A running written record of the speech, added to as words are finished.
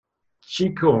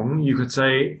Qigong, you could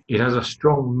say it has a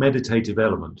strong meditative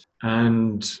element.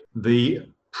 And the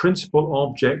principal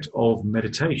object of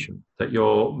meditation that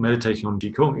you're meditating on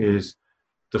Qigong is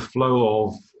the flow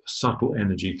of subtle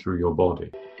energy through your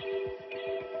body.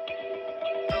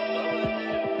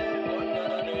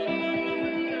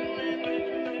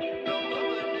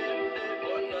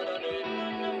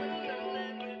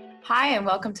 Hi, and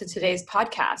welcome to today's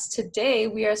podcast. Today,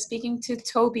 we are speaking to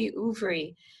Toby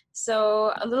Ouvry.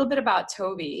 So a little bit about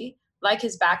Toby. Like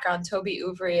his background, Toby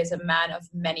Ouvry is a man of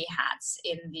many hats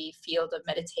in the field of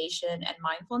meditation and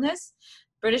mindfulness.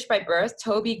 British by birth,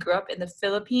 Toby grew up in the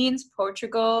Philippines,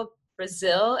 Portugal,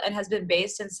 Brazil, and has been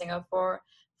based in Singapore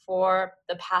for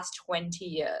the past 20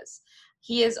 years.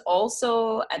 He is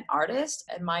also an artist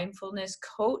and mindfulness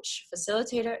coach,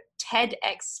 facilitator,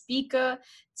 TEDx speaker,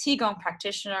 Qigong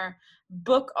practitioner,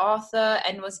 book author,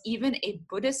 and was even a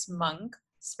Buddhist monk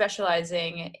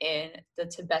specializing in the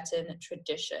Tibetan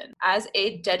tradition. As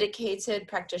a dedicated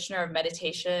practitioner of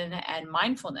meditation and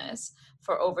mindfulness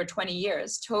for over 20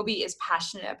 years, Toby is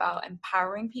passionate about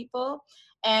empowering people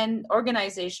and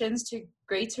organizations to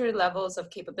greater levels of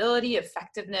capability,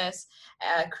 effectiveness,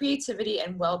 creativity,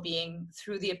 and well-being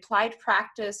through the applied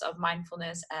practice of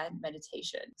mindfulness and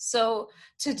meditation. So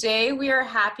today we are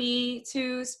happy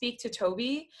to speak to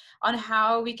Toby on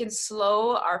how we can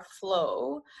slow our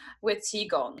flow with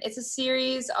Qigong. It's a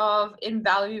series of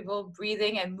invaluable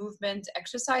breathing and movement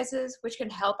exercises which can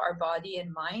help our body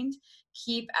and mind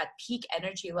keep at peak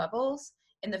energy levels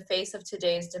in the face of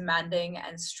today's demanding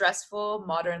and stressful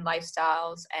modern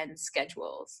lifestyles and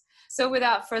schedules. So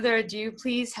without further ado,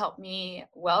 please help me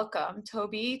welcome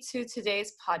Toby to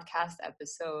today's podcast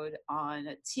episode on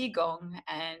Qigong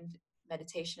and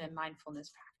meditation and mindfulness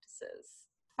practices.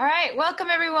 All right, welcome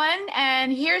everyone.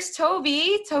 And here's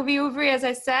Toby. Toby Ouvry, as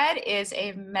I said, is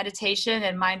a meditation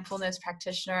and mindfulness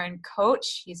practitioner and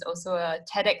coach. He's also a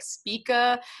TEDx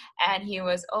speaker, and he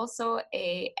was also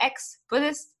an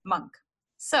ex-Buddhist monk.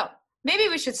 So maybe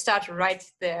we should start right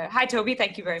there. Hi, Toby.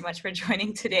 Thank you very much for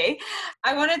joining today.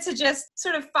 I wanted to just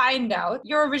sort of find out,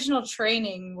 your original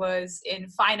training was in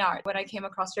fine art when I came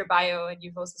across your bio, and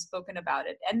you've also spoken about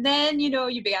it. And then,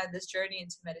 you began this journey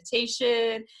into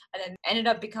meditation and then ended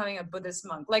up becoming a Buddhist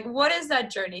monk. Like, what is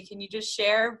that journey? Can you just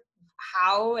share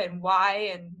how and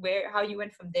why and how you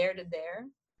went from there to there?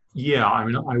 Yeah,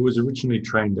 I was originally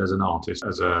trained as an artist,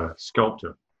 as a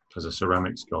sculptor, as a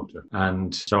ceramic sculptor.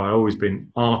 And so I'd always been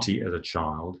arty as a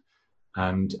child.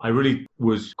 And I really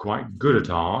was quite good at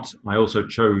art. I also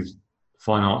chose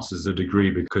fine arts as a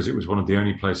degree because it was one of the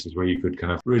only places where you could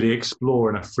kind of really explore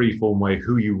in a free-form way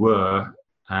who you were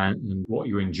and what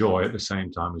you enjoy at the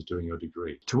same time as doing your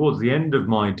degree. Towards the end of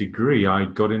my degree, I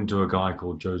got into a guy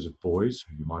called Joseph Beuys,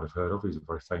 who you might have heard of. He's a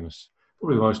very famous,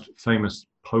 probably the most famous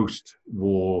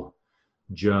post-war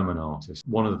German artist.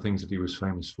 One of the things that he was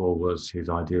famous for was his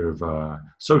idea of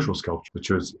social sculpture, which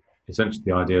was essentially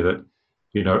the idea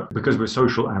that, because we're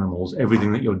social animals,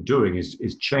 everything that you're doing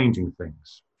is changing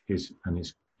things, is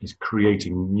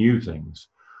creating new things,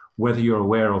 whether you're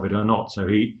aware of it or not. So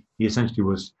he essentially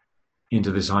was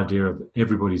into this idea of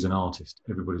everybody's an artist,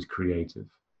 everybody's creative,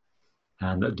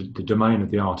 and that the domain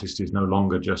of the artist is no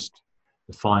longer just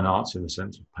the fine arts in the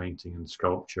sense of painting and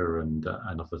sculpture and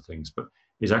other things, but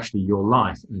is actually your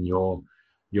life, and your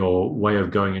way of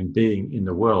going and being in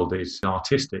the world is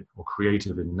artistic or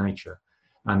creative in nature.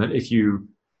 And that if you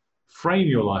frame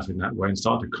your life in that way and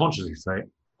start to consciously say,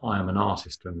 I am an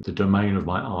artist and the domain of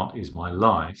my art is my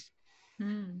life,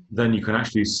 then you can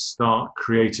actually start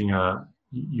creating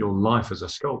your life as a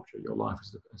sculpture, your life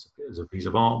as a piece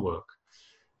of artwork.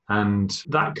 And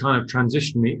that kind of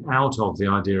transitioned me out of the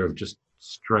idea of just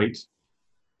straight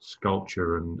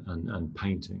sculpture and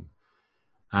painting.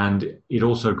 And it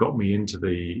also got me into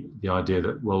the idea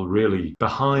that, well, really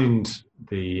behind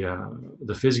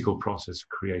the physical process of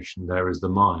creation, there is the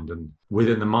mind. And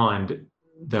within the mind,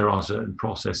 there are certain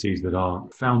processes that are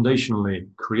foundationally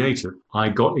creative. I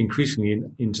got increasingly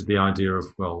into the idea of,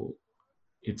 well,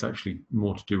 it's actually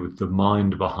more to do with the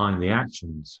mind behind the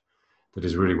actions that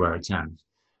is really where it's at.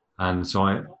 And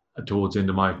so towards the end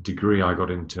of my degree, I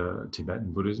got into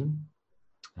Tibetan Buddhism,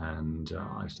 and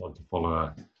I started to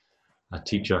follow a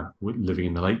teacher living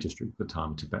in the Lake District at the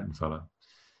time, a Tibetan fellow,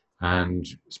 and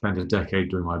spent a decade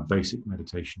doing my basic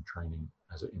meditation training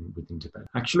within Tibet.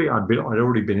 Actually, I'd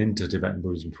already been into Tibetan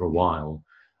Buddhism for a while.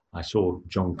 I saw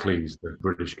John Cleese, the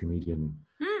British comedian,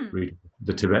 read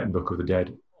the Tibetan Book of the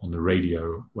Dead on the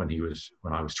radio when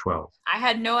I was 12. I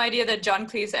had no idea that John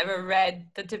Cleese ever read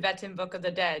the Tibetan Book of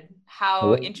the Dead.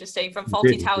 How interesting, from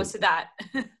Faulty Towers to that.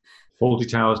 Faulty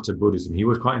Towers to Buddhism. He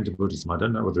was quite into Buddhism. I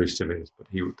don't know whether he still is, but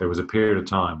there was a period of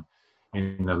time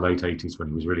in the late 80s when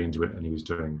he was really into it, and he was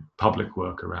doing public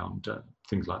work around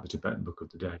things like the Tibetan Book of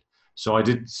the Dead.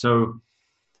 So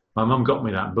my mum got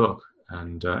me that book,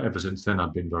 and ever since then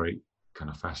I've been very kind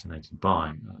of fascinated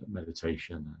by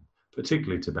meditation, and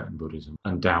particularly Tibetan Buddhism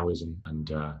and Taoism,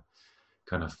 and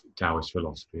kind of Taoist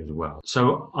philosophy as well.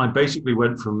 So I basically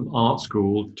went from art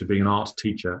school to being an art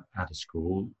teacher at a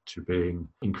school to being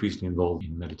increasingly involved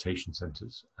in meditation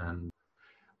centers. And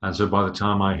so by the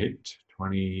time I hit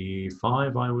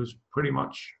 25, I was pretty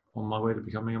much on my way to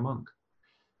becoming a monk.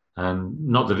 And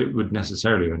not that it would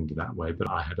necessarily end that way, but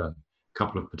I had a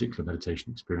couple of particular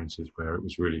meditation experiences where it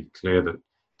was really clear that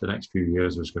the next few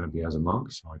years was going to be as a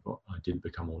monk. So I did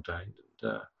become ordained.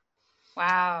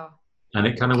 Wow. And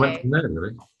it kind of went from there,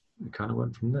 really. It kind of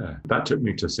went from there. That took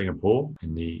me to Singapore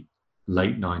in the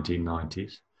late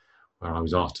 1990s, where I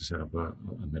was asked to set up a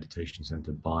meditation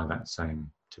center by that same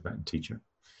Tibetan teacher.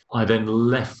 I then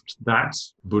left that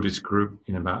Buddhist group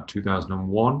in about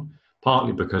 2001,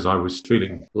 partly because I was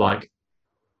feeling like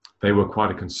they were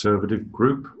quite a conservative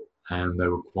group, and they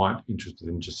were quite interested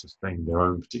in just sustaining their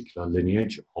own particular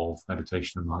lineage of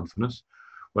meditation and mindfulness,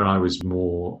 where I was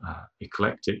more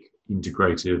eclectic,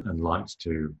 integrative,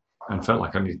 and felt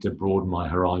like I needed to broaden my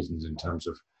horizons in terms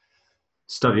of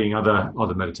studying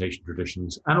other meditation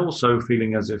traditions, and also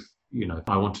feeling as if,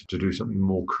 I wanted to do something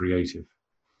more creative.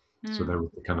 So there was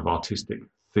the kind of artistic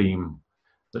theme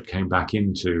that came back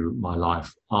into my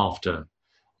life after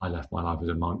I left my life as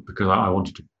a monk, because I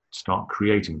wanted to start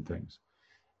creating things.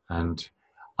 And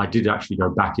I did actually go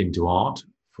back into art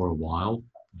for a while,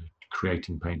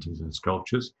 creating paintings and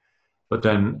sculptures. But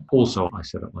then also I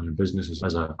set up my own business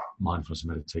as a mindfulness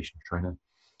and meditation trainer.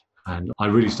 And I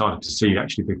really started to see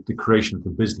actually the creation of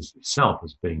the business itself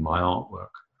as being my artwork.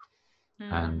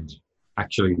 And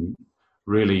actually,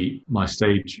 really, my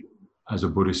stage as a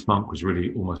Buddhist monk was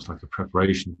really almost like a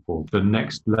preparation for the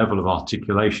next level of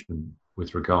articulation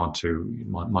with regard to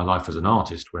my life as an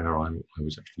artist, where I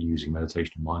was actually using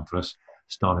meditation and mindfulness,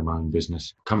 starting my own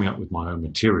business, coming up with my own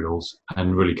materials,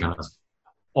 and really kind of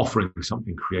offering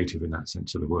something creative in that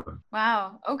sense of the word.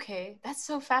 Wow. Okay. That's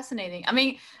so fascinating. I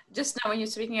mean, just now when you're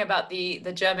speaking about the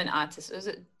German artist, was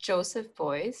it Joseph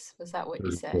Beuys? Was that what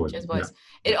you said? Joseph Beuys.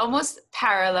 Yeah. It almost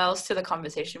parallels to the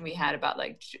conversation we had about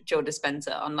like Joe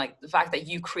Dispenza on like the fact that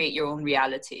you create your own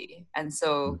reality. And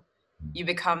so you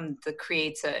become the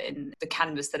creator in the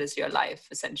canvas that is your life,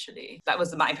 essentially. That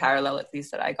was my parallel, at least,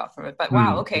 that I got from it. But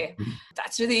wow, okay.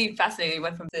 That's really fascinating. You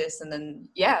went from this and then,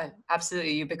 yeah,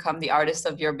 absolutely. You become the artist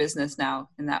of your business now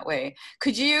in that way.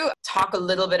 Could you talk a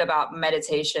little bit about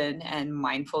meditation and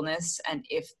mindfulness, and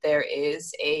if there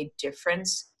is a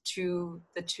difference to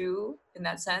the two in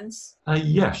that sense?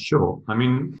 Yeah, sure. I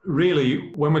mean,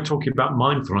 really, when we're talking about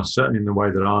mindfulness, certainly in the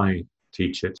way that I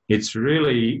teach it, it's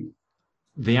really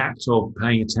the act of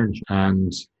paying attention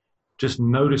and just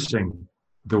noticing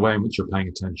the way in which you're paying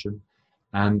attention,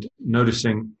 and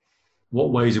noticing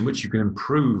what ways in which you can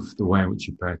improve the way in which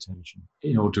you pay attention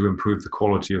in order to improve the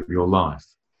quality of your life.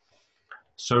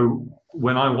 So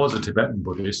when I was a Tibetan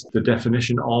Buddhist, the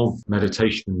definition of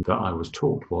meditation that I was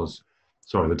taught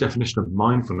the definition of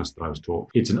mindfulness that I was taught,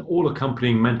 it's an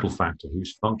all-accompanying mental factor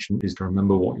whose function is to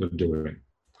remember what you're doing.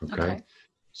 Okay.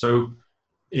 So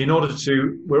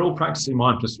we're all practicing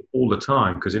mindfulness all the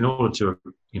time, because in order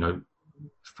to,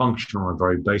 function on a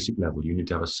very basic level, you need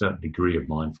to have a certain degree of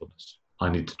mindfulness. I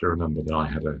needed to remember that I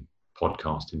had a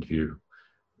podcast interview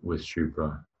with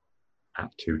Shubra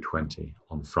at 2:20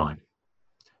 on Friday.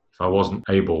 If I wasn't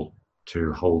able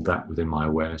to hold that within my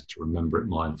awareness, to remember it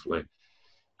mindfully,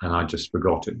 and I just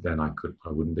forgot it, then I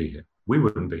wouldn't be here. We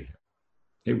wouldn't be here.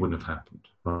 It wouldn't have happened,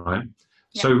 right?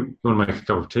 Yeah. So you want to make a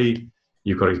cup of tea,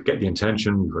 you've got to get the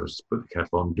intention, you've got to put the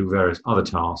kettle on, do various other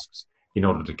tasks in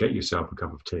order to get yourself a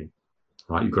cup of tea,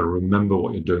 right? You've got to remember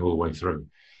what you're doing all the way through.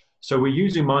 So we're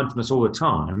using mindfulness all the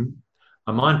time.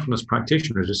 A mindfulness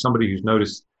practitioner is just somebody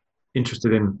who's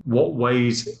interested in what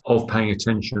ways of paying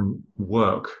attention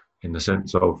work, in the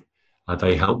sense of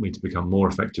they help me to become more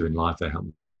effective in life, they help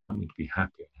me to be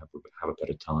happy and have a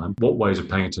better time. What ways of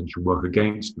paying attention work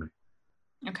against me?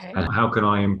 Okay. And how can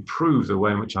I improve the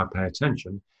way in which I pay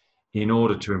attention in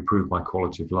order to improve my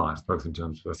quality of life, both in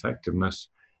terms of effectiveness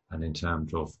and in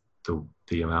terms of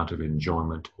the amount of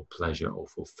enjoyment or pleasure or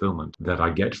fulfillment that I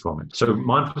get from it. So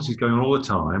mindfulness is going on all the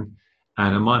time,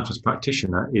 and a mindfulness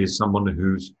practitioner is someone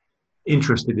who's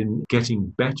interested in getting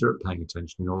better at paying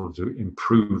attention in order to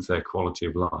improve their quality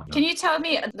of life. Can you tell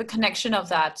me the connection of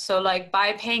that? So like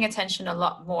by paying attention a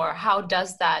lot more, how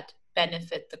does that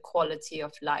benefit the quality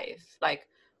of life? Like,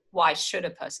 why should a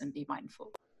person be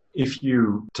mindful? if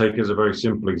you take as a very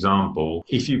simple example,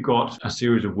 if you've got a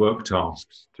series of work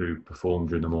tasks to perform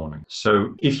during the morning.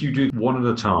 So if you do one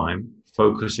at a time,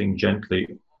 focusing gently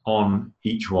on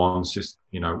each one, just,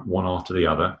 one after the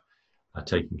other,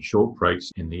 taking short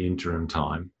breaks in the interim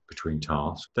time between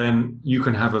tasks, then you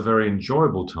can have a very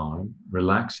enjoyable time,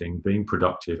 relaxing, being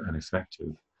productive and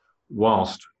effective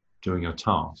whilst doing your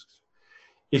tasks.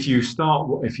 If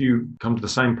you come to the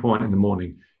same point in the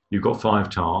morning, you've got 5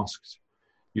 tasks,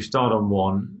 you start on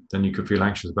one, then you could feel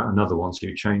anxious about another one, so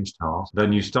you change task.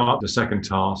 Then you start the second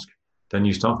task, then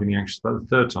you start feeling anxious about the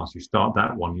third task. You start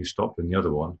that one, you stop in the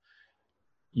other one.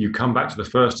 You come back to the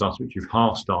first task, which you've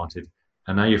half started,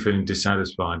 and now you're feeling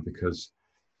dissatisfied because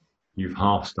you've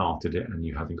half started it and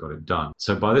you haven't got it done.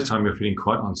 So by the time you're feeling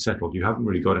quite unsettled, you haven't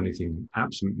really got anything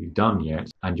absolutely done yet,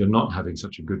 and you're not having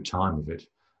such a good time of it.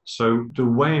 So the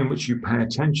way in which you pay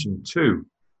attention to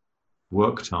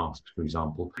work tasks, for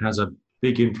example, has a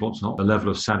big influence on the level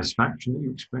of satisfaction that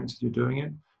you experience as you're doing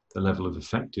it, the level of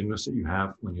effectiveness that you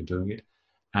have when you're doing it,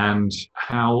 and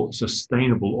how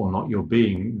sustainable or not you're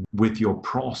being with your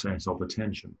process of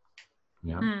attention.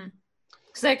 Yeah.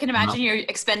 Because I can imagine you're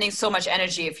expending so much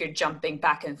energy if you're jumping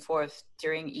back and forth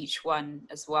during each one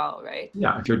as well, right?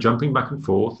 Yeah, if you're jumping back and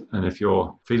forth, and if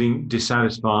you're feeling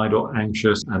dissatisfied or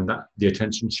anxious, and that the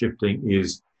attention shifting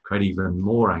is creating even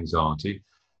more anxiety,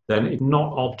 then it's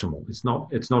not optimal. It's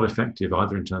not effective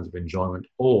either in terms of enjoyment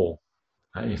or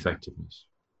effectiveness.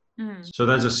 So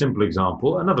there's a simple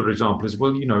example. Another example is,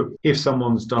 well, if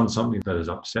someone's done something that has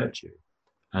upset you,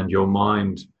 and your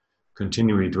mind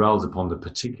continually dwells upon the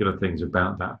particular things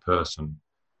about that person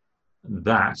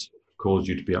that cause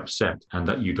you to be upset and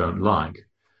that you don't like,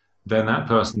 then that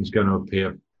person's going to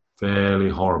appear fairly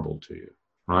horrible to you,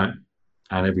 right?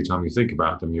 And every time you think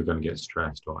about them, you're going to get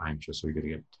stressed or anxious, or you're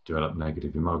going to develop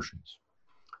negative emotions,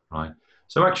 right?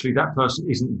 So actually, that person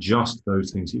isn't just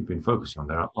those things that you've been focusing on.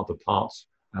 There are other parts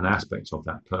and aspects of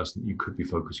that person that you could be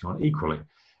focusing on equally.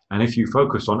 And if you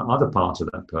focus on other parts of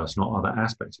that person or other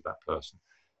aspects of that person,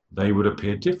 they would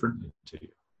appear differently to you.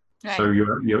 Right. So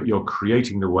you're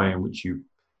creating the way in which you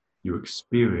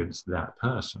experience that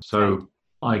person. So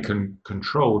right. I can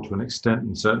control to an extent,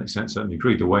 in certain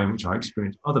degree, the way in which I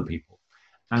experience other people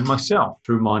and myself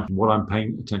through what I'm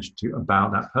paying attention to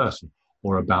about that person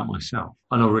or about myself.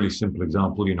 And a really simple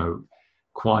example,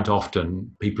 quite often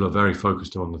people are very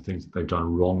focused on the things that they've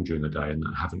done wrong during the day and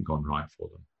that haven't gone right for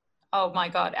them. Oh my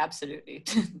God, absolutely.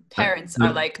 Parents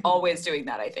are like always doing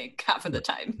that, I think, half of the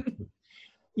time.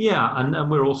 Yeah,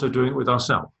 and we're also doing it with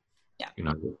ourselves. Yeah.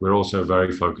 We're also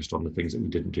very focused on the things that we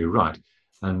didn't do right.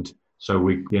 And so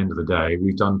at the end of the day,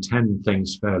 we've done 10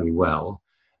 things fairly well.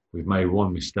 We've made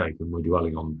one mistake and we're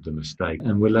dwelling on the mistake.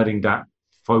 And we're letting that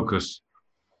focus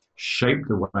shape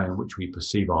the way in which we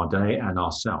perceive our day and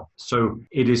ourselves. So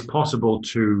it is possible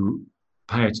to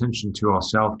pay attention to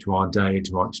ourselves, to our day,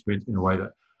 to our experience in a way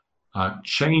that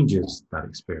changes that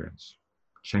experience,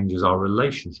 changes our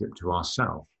relationship to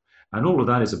ourselves. And all of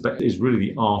that is really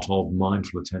the art of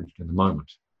mindful attention in the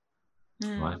moment,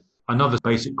 right? Another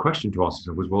basic question to ask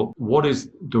yourself was, well, what is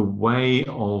the way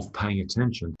of paying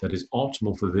attention that is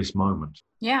optimal for this moment?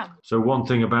 Yeah. So one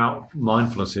thing about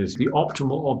mindfulness is the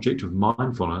optimal object of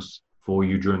mindfulness for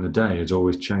you during the day is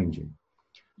always changing.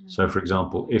 So, for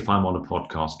example, if I'm on a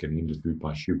podcast getting interviewed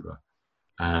by Shubha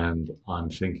and I'm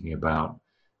thinking about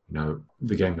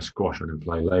the game of squash I'm going to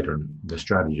play later and the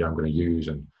strategy I'm going to use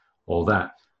and all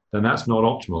that, then that's not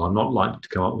optimal. I'm not likely to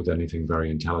come up with anything very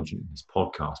intelligent in this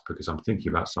podcast because I'm thinking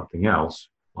about something else.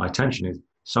 My attention is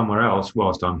somewhere else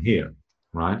whilst I'm here,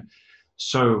 right?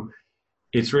 So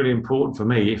it's really important for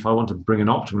me, if I want to bring an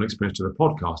optimal experience to the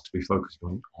podcast, to be focused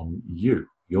on you,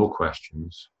 your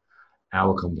questions,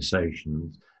 our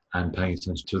conversations, and paying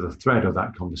attention to the thread of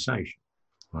that conversation,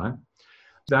 right?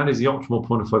 That is the optimal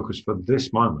point of focus for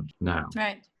this moment now.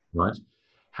 Right.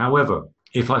 However,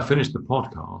 if I finish the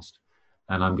podcast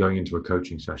and I'm going into a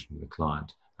coaching session with a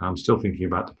client, and I'm still thinking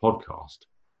about the podcast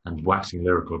and waxing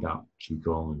lyrical about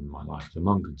Qigong and my life as a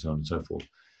monk and so on and so forth,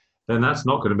 then that's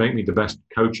not going to make me the best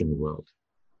coach in the world.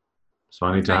 So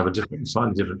I need to have a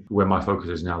slightly different, where my focus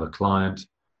is now the client,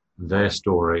 their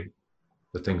story,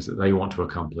 the things that they want to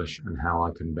accomplish, and how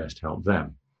I can best help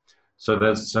them. So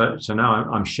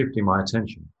now I'm shifting my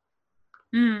attention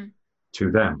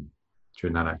to them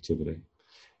during that activity,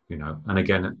 And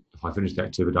again, if I finish the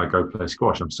activity, I go play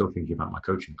squash. I'm still thinking about my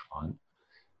coaching client.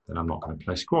 Then I'm not going to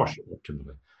play squash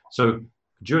optimally. So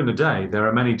during the day, there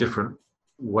are many different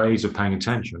ways of paying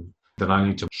attention that I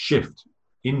need to shift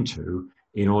into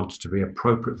in order to be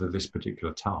appropriate for this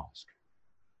particular task.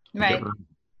 Right.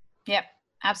 Yep.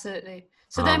 Absolutely.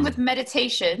 So then with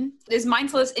meditation, is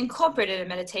mindfulness incorporated in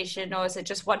meditation, or is it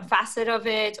just one facet of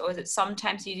it? Or is it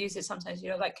sometimes you use it, sometimes you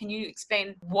don't? Like, can you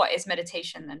explain what is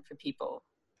meditation then for people?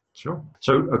 Sure.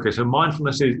 So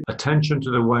mindfulness is attention to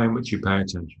the way in which you pay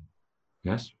attention.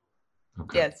 Yes?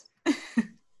 Okay. Yes.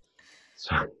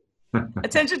 So,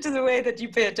 attention to the way that you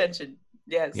pay attention.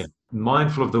 Yes. Yeah.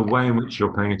 Mindful of the way in which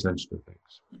you're paying attention to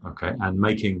things. Okay. And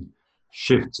making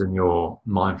shifts in your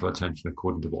mindful attention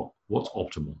according to what's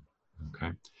optimal.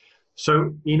 Okay.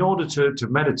 So in order to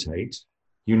meditate,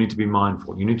 you need to be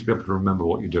mindful. You need to be able to remember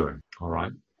what you're doing. All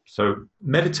right. So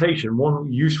meditation,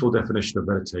 one useful definition of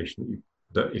meditation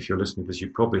that if you're listening to this, you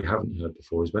probably haven't heard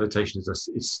before, is meditation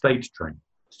is state training.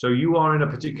 So you are in a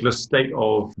particular state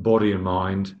of body and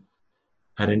mind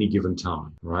at any given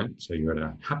time, right? So you're at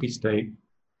a happy state,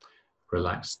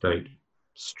 relaxed state,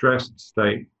 stressed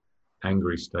state,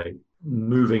 angry state,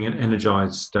 moving and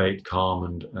energized state,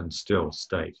 calm and still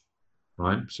state,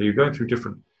 right? So you're going through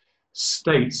different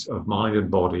states of mind and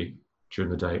body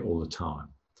during the day all the time.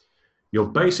 Your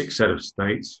basic set of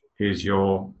states is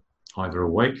you're either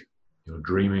awake, you're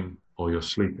dreaming, or you're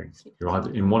sleeping. You're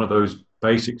either in one of those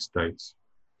basic states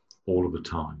all of the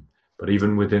time. But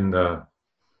even within the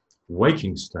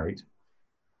waking state,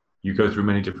 you go through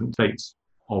many different states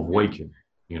of waking,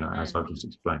 as I've just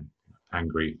explained,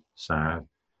 angry, sad,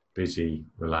 busy,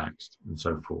 relaxed, and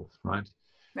so forth, right?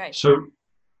 Right. So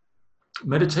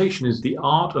meditation is the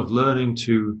art of learning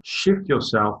to shift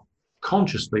yourself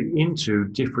consciously into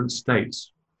different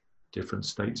states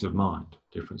of mind,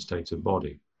 different states of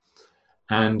body,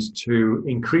 and to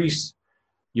increase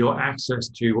your access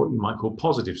to what you might call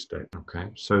positive state, okay?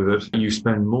 So that you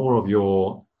spend more of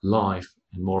your life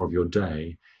and more of your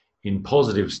day in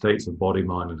positive states of body,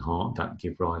 mind, and heart that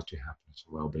give rise to happiness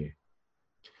and well-being.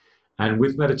 And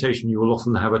with meditation, you will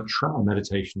often have a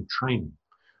meditation training,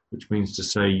 which means to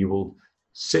say you will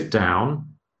sit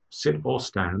or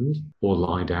stand or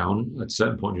lie down at a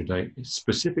certain point in your day,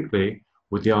 specifically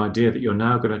with the idea that you're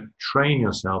now going to train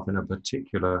yourself in a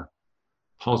particular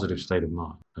positive state of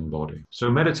mind and body.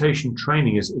 So meditation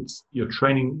training you're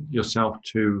training yourself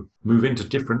to move into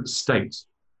different states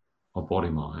of body,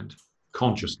 mind,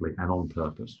 consciously and on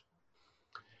purpose.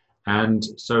 And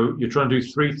so you're trying to do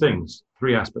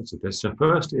three aspects of this. So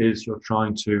first is you're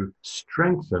trying to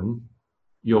strengthen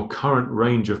your current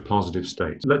range of positive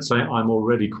states. Let's say I'm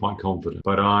already quite confident,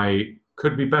 but I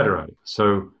could be better at it.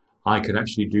 So I can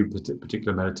actually do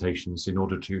particular meditations in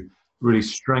order to really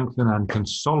strengthen and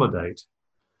consolidate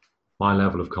my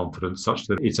level of confidence such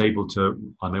that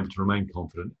I'm able to remain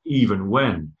confident even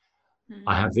when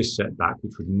I have this setback,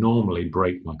 which would normally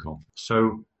break my confidence.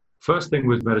 So first thing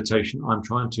with meditation, I'm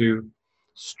trying to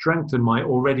strengthen my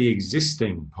already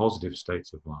existing positive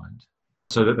states of mind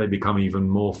so that they become even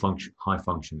more high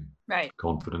functioning. Right.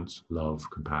 Confidence, love,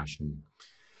 compassion.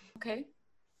 Okay.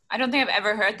 I don't think I've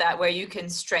ever heard that where you can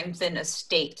strengthen a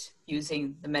state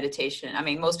using the meditation. I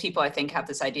mean, most people I think have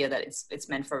this idea that it's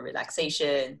meant for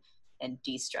relaxation and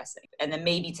de-stressing, and then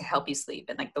maybe to help you sleep.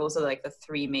 And like those are like the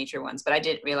three major ones. But I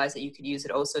didn't realize that you could use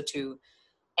it also to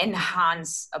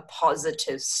enhance a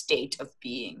positive state of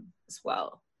being as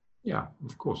well. Yeah,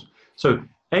 of course. So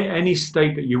any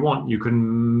state that you want, you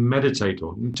can meditate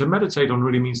on. To meditate on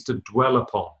really means to dwell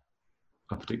upon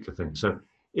a particular thing. So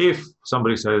if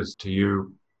somebody says to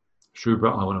you,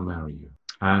 Shubhra, I want to marry you.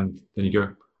 And then you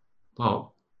go,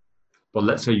 well,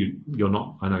 let's say you're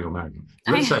not, I know you're married.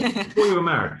 Let's say before you were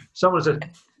married,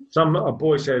 a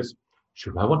boy says,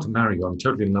 Shubhra, I want to marry you. I'm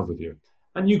totally in love with you.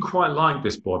 And you quite like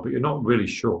this boy, but you're not really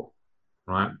sure,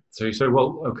 right? So you say,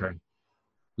 well, okay,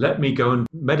 let me go and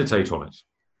meditate on it.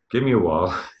 Give me a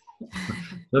while.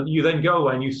 You then go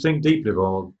away and you think deeply,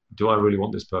 well, do I really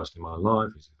want this person in my life?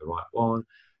 Is it the right one?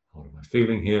 What am I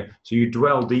feeling here? So you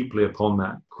dwell deeply upon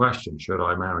that question, should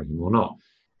I marry him or not?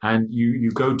 And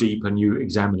you go deep and you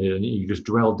examine it and you just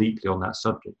dwell deeply on that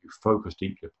subject. You focus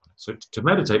deeply upon it. So to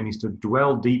meditate means to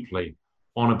dwell deeply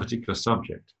on a particular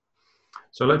subject.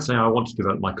 So let's say I want to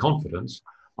develop my confidence.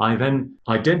 I then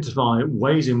identify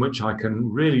ways in which I can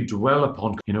really dwell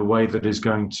upon in a way that is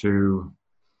going to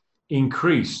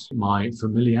increase my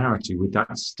familiarity with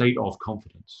that state of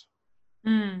confidence.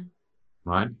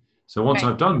 Right? So once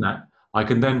I've done that, I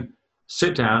can then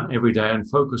sit down every day and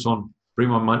focus on bring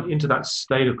my mind into that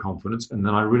state of confidence, and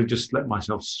then I really just let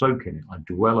myself soak in it. I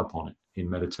dwell upon it in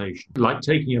meditation. Like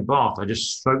taking a bath, I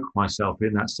just soak myself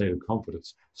in that state of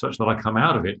confidence such that I come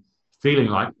out of it feeling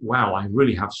like, wow, I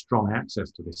really have strong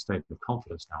access to this state of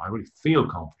confidence now. I really feel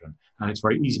confident, and it's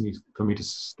very easy for me to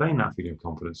sustain that feeling of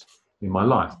confidence in my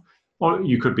life. Or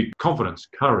you could be confidence,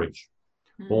 courage,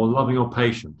 more loving or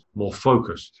patient, more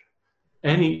focused,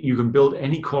 you can build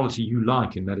any quality you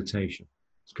like in meditation.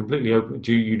 It's completely open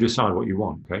to you. You decide what you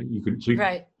want. Okay,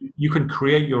 Right. you can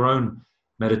create your own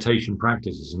meditation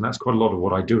practices, and that's quite a lot of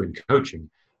what I do in coaching.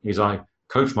 Is I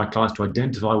coach my clients to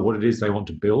identify what it is they want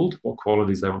to build, what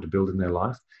qualities they want to build in their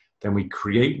life. Then we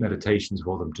create meditations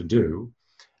for them to do,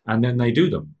 and then they do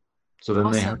them. So then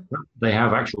Awesome. they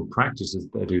have actual practices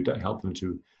they do to help them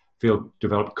to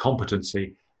develop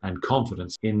competency and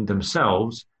confidence in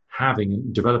themselves,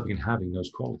 developing and having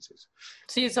those qualities.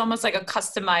 So it's almost like a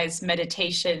customized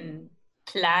meditation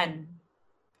plan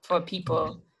for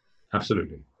people.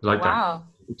 Absolutely. Like Wow.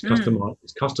 that.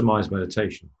 It's customized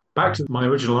meditation. Back to my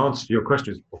original answer to your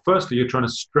question is, well, firstly, you're trying to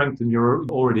strengthen your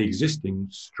already existing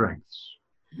strengths.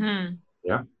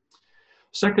 Yeah.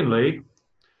 Secondly,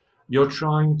 you're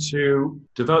trying to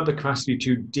develop the capacity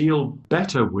to deal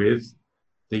better with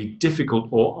the difficult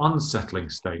or unsettling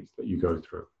states that you go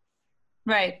through.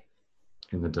 Right.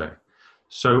 In the day.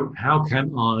 So how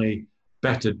can I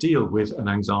better deal with an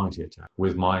anxiety attack,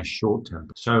 with my short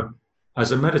temper? So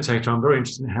as a meditator, I'm very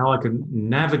interested in how I can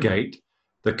navigate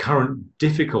the current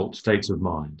difficult states of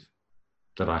mind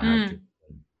that I have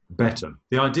better.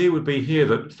 The idea would be here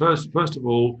that first of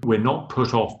all, we're not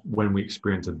put off when we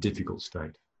experience a difficult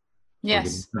state.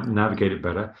 Yes. We can navigate it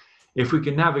better. If we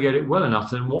can navigate it well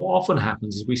enough, then what often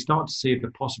happens is we start to see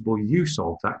the possible use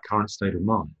of that current state of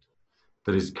mind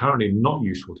that is currently not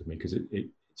useful to me because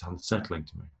it's unsettling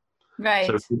to me. Right.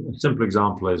 So a simple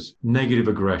example is negative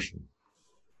aggression.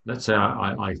 Let's say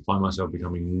I find myself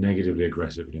becoming negatively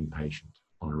aggressive and impatient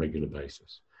on a regular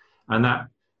basis. And that,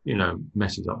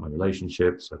 messes up my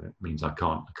relationships. So that means I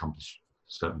can't accomplish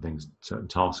certain things, certain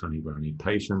tasks where I need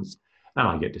patience, and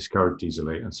I get discouraged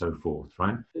easily and so forth,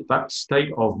 right? That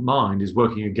state of mind is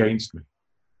working against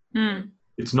me.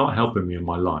 It's not helping me in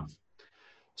my life.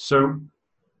 So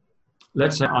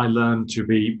let's say I learn to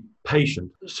be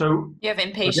patient. So you have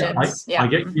impatience.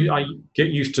 I get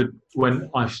used to when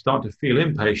I start to feel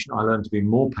impatient, I learn to be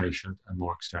more patient and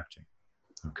more accepting.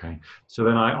 Okay. So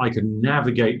then I can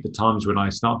navigate the times when I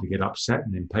start to get upset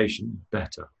and impatient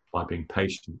better by being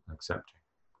patient and accepting.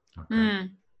 Okay.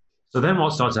 So then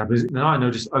what starts to happen is then I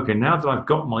notice, okay, now that I've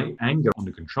got my anger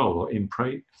under control or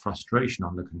frustration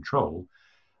under control,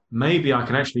 maybe I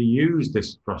can actually use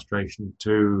this frustration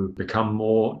to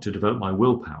develop my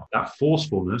willpower. That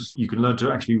forcefulness, you can learn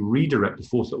to actually redirect the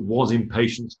force that was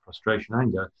impatience, frustration,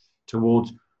 anger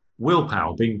towards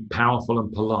willpower, being powerful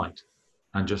and polite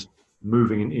and just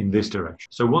moving in this direction.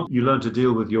 So once you learn to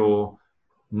deal with your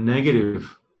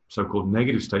so-called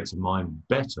negative states of mind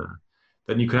better,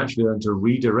 then you can actually learn to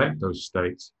redirect those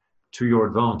states to your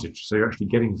advantage. So you're actually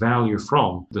getting value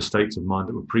from the states of mind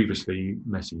that were previously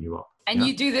messing you up. And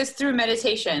you do this through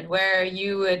meditation, where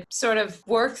you would sort of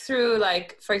work through,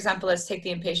 like, for example, let's take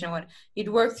the impatient one. You'd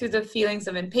work through the feelings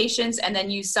of impatience, and then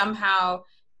you somehow,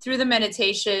 through the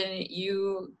meditation,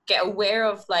 you get aware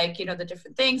of, like, the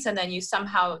different things, and then you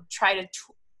somehow try to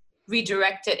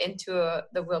redirect it into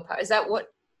the willpower. Is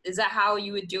that how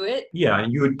you would do it? Yeah,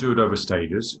 and you would do it over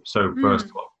stages. So first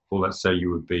of all, let's say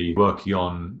you would be working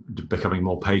on becoming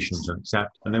more patient and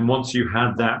accept. And then once you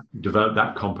had developed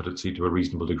that competency to a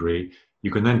reasonable degree,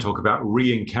 you can then talk about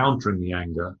re-encountering the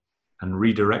anger and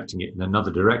redirecting it in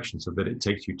another direction so that it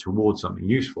takes you towards something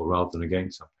useful rather than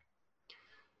against something.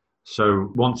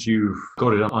 So once you've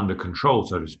got it under control,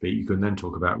 so to speak, you can then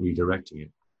talk about redirecting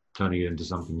it, turning it into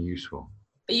something useful.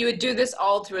 But you would do this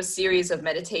all through a series of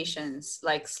meditations,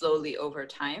 like slowly over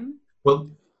time? Well,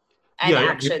 and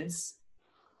actions.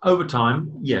 Over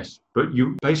time, yes. But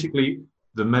you basically,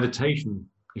 the meditation,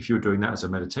 if you're doing that as a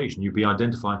meditation, you'd be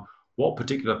identifying what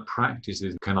particular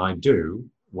practices can I do,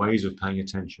 ways of paying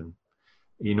attention,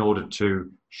 in order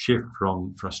to shift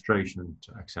from frustration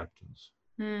to acceptance.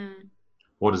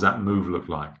 What does that move look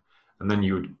like? And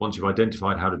then once you've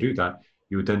identified how to do that,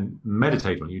 you would then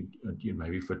meditate on you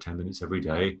maybe for 10 minutes every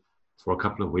day for a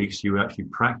couple of weeks. You would actually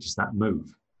practice that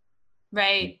move.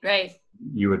 Right.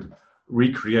 You would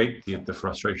recreate the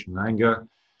frustration and anger.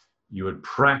 You would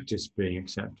practice being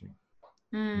accepting.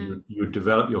 You would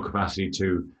develop your capacity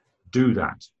to do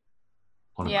that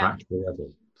on a practical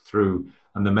level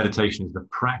and the meditation is the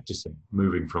practicing,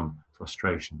 moving from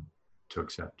frustration to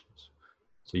acceptance.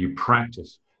 So you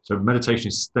practice. So meditation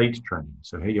is state training.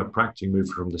 So here you're practicing move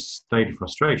from the state of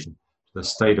frustration to the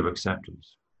state of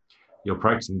acceptance. You're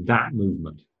practicing that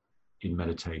movement in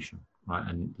meditation, right?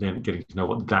 And then getting to know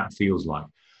what that feels like.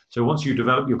 So once you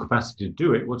develop your capacity to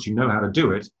do it, once you know how to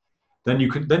do it, then you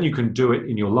can do it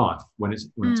in your life. When it's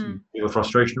your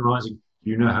frustration arising,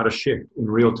 you know how to shift in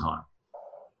real time.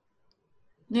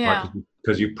 Yeah.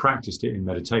 Because you practiced it in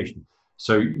meditation.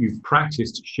 So you've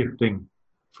practiced shifting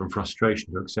from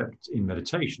frustration to acceptance in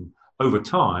meditation, over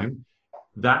time,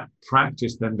 that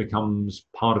practice then becomes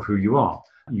part of who you are.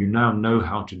 You now know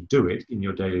how to do it in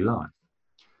your daily life.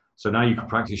 So now you can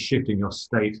practice shifting your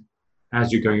state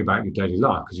as you're going about your daily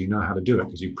life because you know how to do it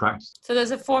because you practice. So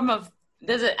there's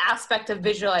an aspect of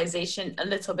visualization a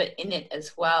little bit in it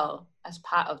as well as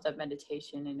part of the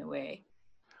meditation in a way.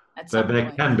 There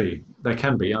can be,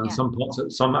 and Yeah.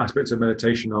 some aspects of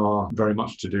meditation are very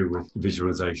much to do with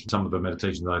visualization. Some of the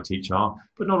meditations that I teach are,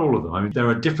 but not all of them. I mean, there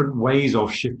are different ways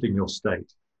of shifting your state.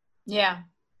 Yeah.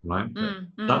 Right.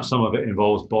 Some of it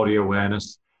involves body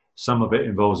awareness. Some of it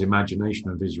involves imagination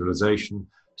and visualization.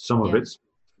 Some of it's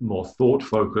more thought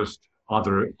focused.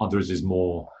 Others is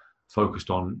more focused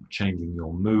on changing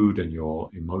your mood and your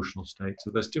emotional state. So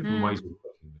there's different ways of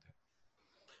working with it.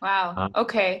 Wow.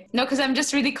 Okay. No, because I'm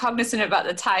just really cognizant about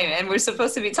the time, and we're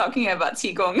supposed to be talking about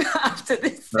Qigong after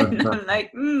this. And I'm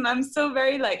like, I'm so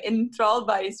very like enthralled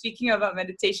by speaking about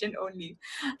meditation only.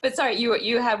 But sorry,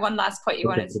 you had one last point you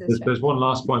wanted to share. There's one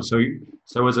last point.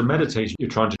 So as a meditation, you're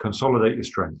trying to consolidate your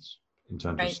strengths in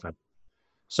terms of state.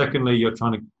 Secondly, you're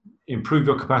trying to improve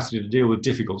your capacity to deal with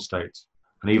difficult states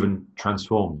and even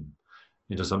transform them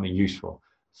into something useful.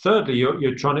 Thirdly,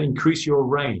 you're trying to increase your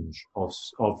range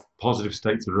of positive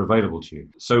states that are available to you.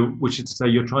 So, which is to say,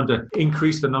 you're trying to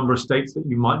increase the number of states that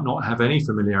you might not have any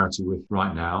familiarity with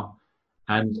right now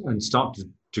and start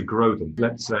to grow them.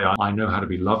 Let's say I know how to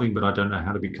be loving, but I don't know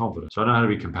how to be confident. So I know how to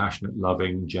be compassionate,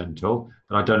 loving, gentle,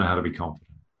 but I don't know how to be confident.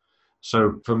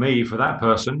 So for me, for that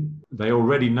person, they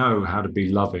already know how to be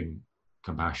loving,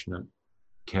 compassionate,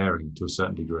 caring to a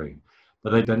certain degree,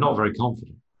 but they're not very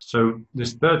confident. So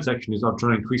this third section is I'm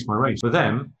trying to increase my range. For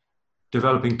them,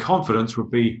 developing confidence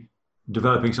would be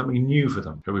developing something new for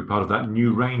them. It would be part of that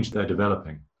new range they're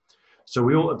developing.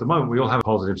 So at the moment, we all have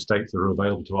positive states that are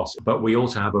available to us, but we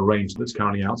also have a range that's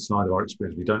currently outside of our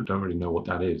experience. We don't really know what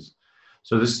that is.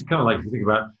 So this is kind of like, if you think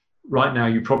about right now,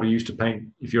 you probably used to paint,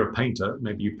 if you're a painter,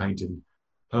 maybe you paint in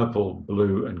purple,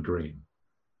 blue, and green.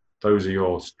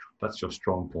 That's your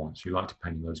strong points. You like to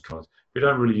paint in those colors. We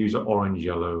don't really use orange,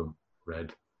 yellow,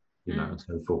 red, and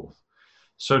so forth.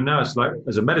 So now it's like,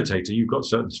 as a meditator, you've got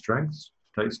certain strengths,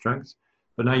 state strengths,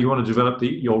 but now you want to develop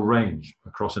your range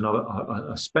across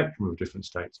a spectrum of different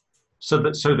states, so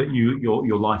that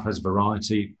your life has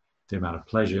variety, the amount of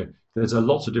pleasure. There's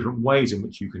lots of different ways in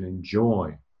which you can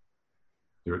enjoy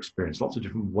your experience, lots of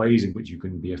different ways in which you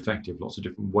can be effective, lots of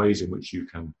different ways in which you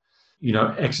can,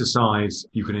 exercise.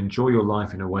 You can enjoy your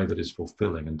life in a way that is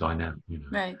fulfilling and dynamic.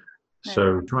 Right.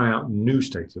 So try out new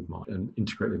states of mind and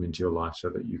integrate them into your life so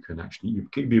that you can actually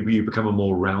you become a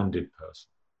more rounded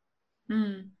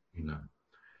person.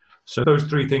 So those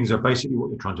three things are basically what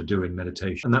you're trying to do in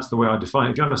meditation, and that's the way I define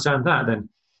it. If you understand that, then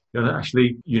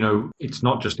actually it's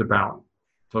not just about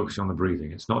focusing on the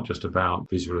breathing. It's not just about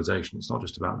visualization. It's not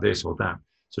just about this or that.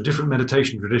 So different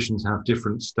meditation traditions have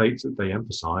different states that they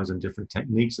emphasize and different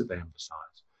techniques that they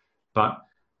emphasize. But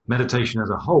meditation as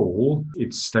a whole,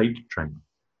 it's state training.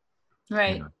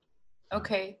 Right.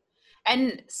 Okay.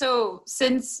 And so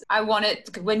since I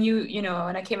wanted, when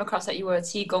when I came across that you were a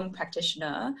Qigong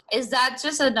practitioner, is that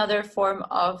just another form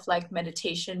of like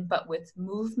meditation, but with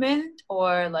movement,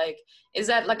 or like, is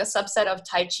that like a subset of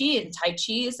Tai Chi, and Tai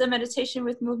Chi is the meditation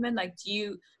with movement? Like,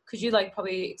 could you like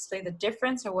probably explain the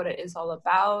difference or what it is all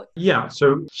about? Yeah.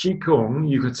 So Qigong,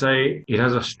 you could say it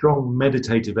has a strong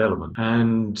meditative element,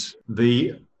 and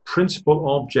the principal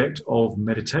object of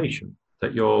meditation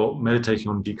that you're meditating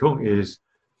on Qigong is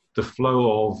the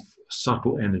flow of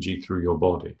subtle energy through your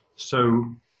body.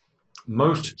 So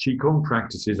most Qigong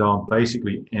practices are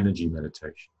basically energy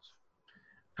meditations.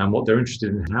 And what they're interested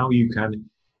in, how you can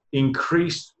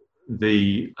increase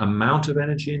the amount of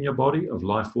energy in your body, of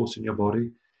life force in your body,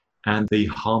 and the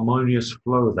harmonious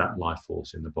flow of that life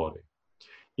force in the body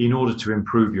in order to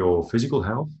improve your physical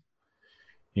health,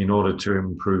 in order to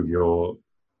improve your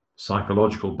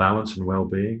psychological balance and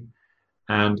well-being.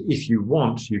 And if you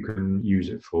want, you can use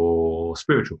it for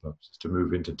spiritual purposes, to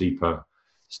move into deeper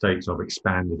states of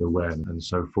expanded awareness and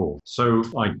so forth. So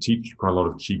I teach quite a lot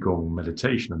of Qigong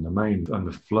meditation and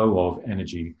the flow of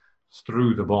energy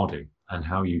through the body and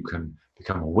how you can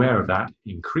become aware of that,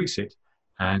 increase it,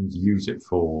 and use it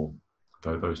for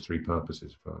those three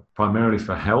purposes, primarily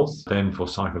for health, then for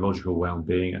psychological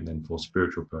well-being, and then for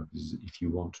spiritual purposes if you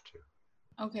want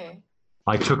to. Okay.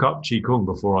 I took up Qigong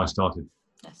before I started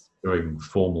doing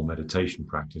formal meditation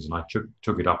practice, and I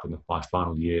took it up in my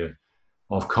final year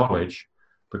of college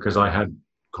because I had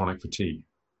chronic fatigue.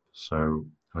 So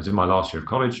I was in my last year of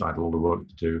college. I had all the work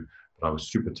to do, but I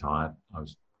was super tired. I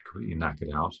was completely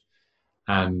knackered out,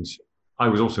 and I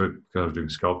was also kind of doing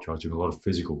sculpture. I was doing a lot of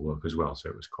physical work as well. So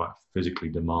it was quite physically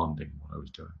demanding what I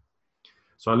was doing.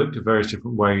 So I looked at various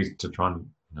different ways to try and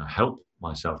help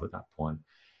myself at that point.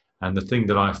 And the thing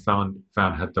that I found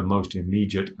had the most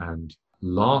immediate and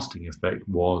lasting effect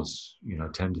was,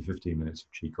 10 to 15 minutes of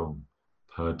Qigong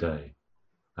per day.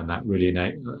 And that really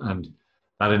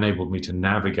enabled me to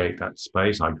navigate that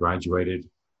space. I graduated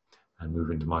and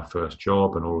moved into my first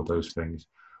job and all of those things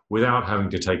without having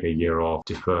to take a year off,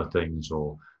 defer things,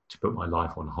 or to put my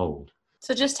life on hold.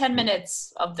 So just 10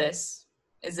 minutes of this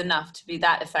is enough to be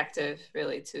that effective,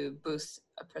 really, to boost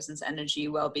a person's energy,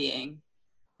 well-being,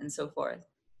 and so forth.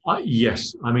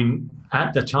 Yes. I mean,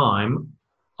 at the time,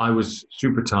 I was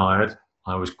super tired.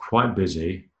 I was quite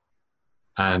busy.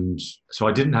 And so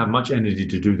I didn't have much energy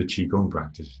to do the Qigong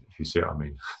practice, if you see what I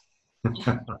mean.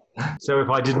 So if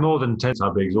I did more than 10,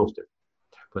 I'd be exhausted.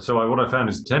 But so what I found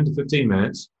is 10 to 15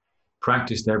 minutes,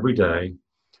 practiced every day,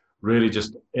 really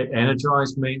just, it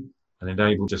energized me and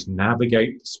enabled just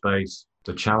navigate the space,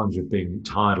 the challenge of being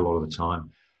tired a lot of the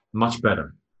time, much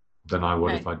better than I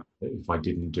would if I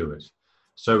didn't do it.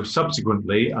 So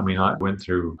subsequently, I mean, I went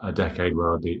through a decade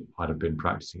where I'd have been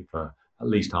practicing for at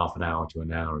least half an hour to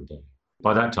an hour a day.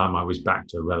 By that time, I was back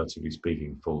to, relatively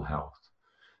speaking, full health.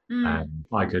 And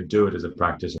I could do it as a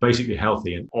practice, basically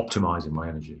healthy and optimizing my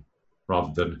energy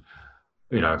rather than,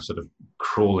 sort of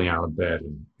crawling out of bed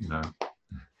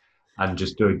and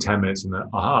just doing 10 minutes and then,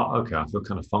 okay, I feel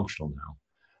kind of functional now.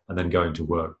 And then going to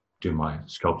work, doing my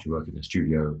sculpture work in the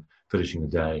studio, finishing the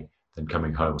day, then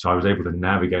coming home. So I was able to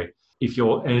navigate. If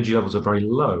your energy levels are very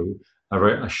low,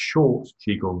 a short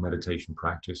Qigong meditation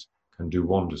practice can do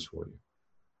wonders for you,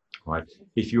 right?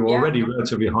 If you're already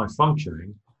relatively high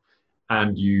functioning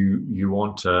and you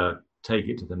want to take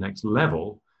it to the next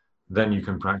level, then you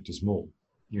can practice more,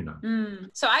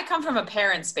 So I come from a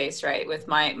parent space, right, with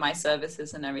my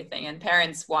services and everything. And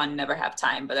parents, never have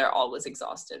time, but they're always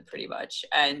exhausted pretty much.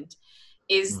 And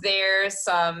is there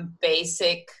some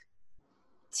basic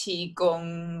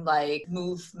Qigong like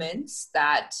movements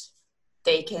that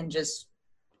they can just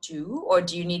do? Or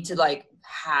do you need to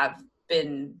have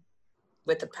been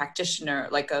with a practitioner,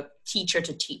 like a teacher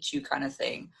to teach you kind of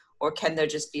thing? Or can there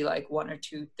just be one or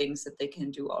two things that they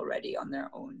can do already on their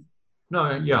own?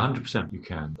 No, yeah, 100% you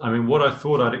can. I mean, what I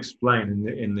thought I'd explain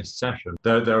in this session,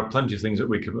 there are plenty of things that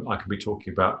I could be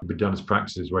talking about, be done as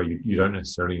practices where you don't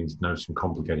necessarily need to know some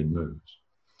complicated moves.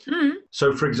 Mm-hmm.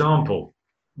 So, for example,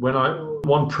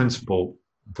 one principle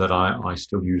that I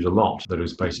still use a lot that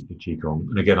is basically Qigong,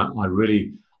 and again,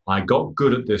 I got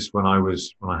good at this when I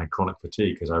had chronic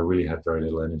fatigue because I really had very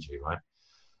little energy, right?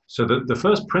 So the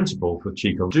first principle for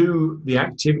Qigong, do the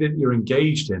activity that you're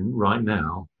engaged in right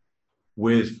now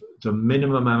with the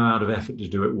minimum amount of effort to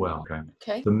do it well.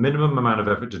 Okay. The minimum amount of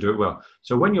effort to do it well.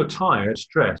 So when you're tired,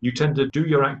 stressed, you tend to do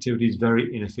your activities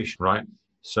very inefficient, right?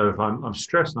 So if I'm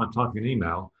stressed and I'm typing an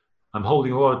email, I'm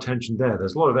holding a lot of tension there.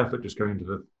 There's a lot of effort just going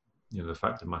into the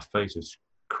fact that my face is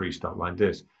creased up like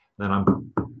this. Then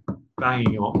I'm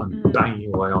banging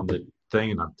away on the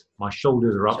thing, and my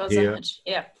shoulders are up here.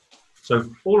 Yeah. So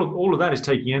all of that is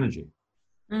taking energy.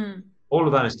 All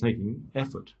of that is taking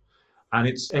effort. And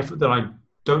it's effort that I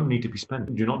do not need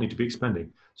to be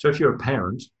expending. So if you're a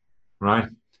parent, right,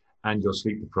 and you're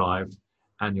sleep deprived,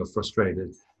 and you're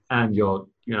frustrated, and you're,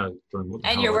 you're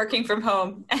working from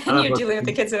home, and you're dealing with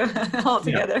the kids all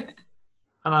together. Yeah.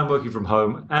 And I'm working from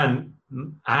home,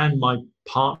 and my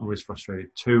partner is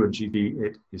frustrated too, and she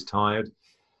is tired,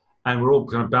 and we're all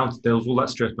kind of bounced. There's all that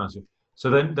stress bouncing. So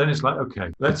then it's like, okay,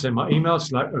 let's say my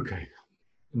email's like, okay,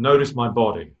 notice my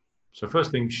body. So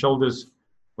first thing, shoulders,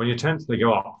 when you're tense, they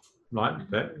go up, right,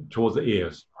 towards the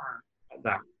ears, like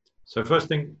that. So first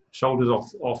thing, shoulders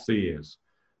off the ears.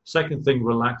 Second thing,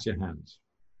 relax your hands,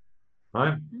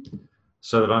 right?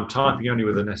 So that I'm typing only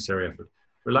with the necessary effort.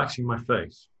 Relaxing my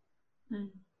face,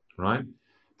 right?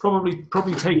 Probably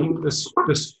taking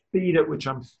the speed at which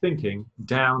I'm thinking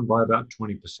down by about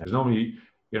 20%. Normally,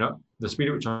 the speed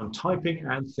at which I'm typing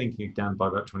and thinking down by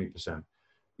about 20%.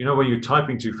 When you're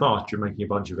typing too fast, you're making a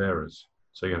bunch of errors.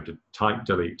 So you have to type,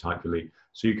 delete.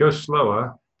 So you go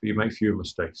slower, but you make fewer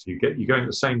mistakes. So you're going at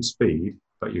the same speed,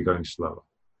 but you're going slower.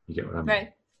 You get what I mean?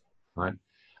 Right?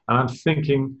 And I'm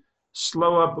thinking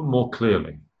slower, but more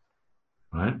clearly,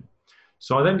 right?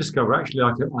 So I then discover, actually,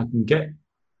 I can get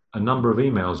a number of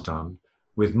emails done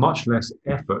with much less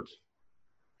effort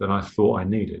than I thought I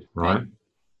needed, right?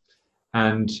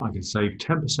 And I can save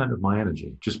 10% of my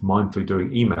energy just mindfully doing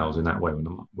emails in that way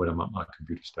when I'm at my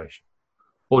computer station,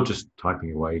 or just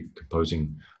typing away,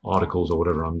 composing articles or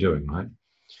whatever I'm doing, right?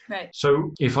 Right.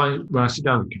 So when I sit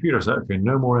down at the computer, I say, okay,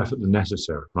 no more effort than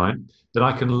necessary, right? That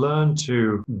I can learn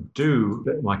to do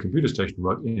my computer station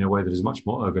work in a way that is much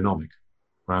more ergonomic,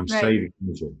 where I'm Right. saving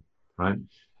energy, right?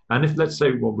 And if, let's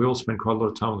say, well, we all spend quite a lot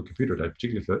of time on the computer today,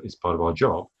 particularly if it's part of our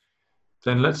job,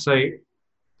 then let's say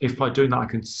if by doing that, I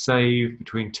can save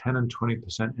between 10 and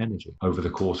 20% energy over the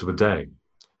course of a day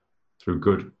through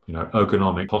good,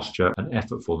 ergonomic posture and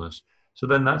effortfulness. So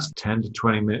then that's 10 to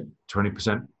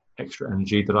 20% extra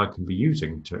energy that I can be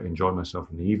using to enjoy myself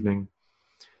in the evening,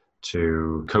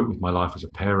 to cope with my life as a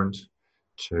parent,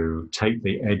 to take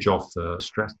the edge off the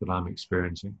stress that I'm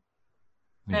experiencing.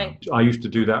 Right. I used to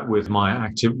do that with my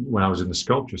when I was in the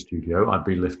sculpture studio. I'd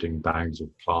be lifting bags of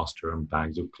plaster and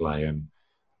bags of clay and,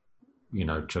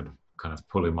 to kind of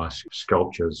pulling my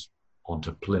sculptures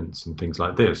onto plinths and things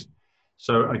like this.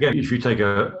 So again, if you take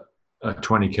a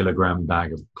 20 kilogram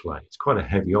bag of clay, it's quite a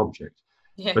heavy object.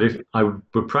 Yeah. But if I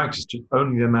would practice just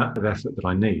only the amount of effort that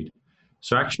I need.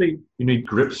 So actually, you need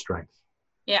grip strength.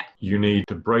 Yeah. You need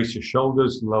to brace your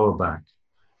shoulders, lower back.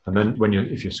 And then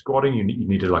if you're squatting, you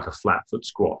need like a flat foot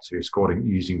squat. So you're squatting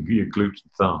using your glutes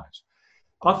and thighs.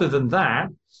 Other than that,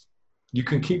 you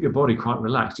can keep your body quite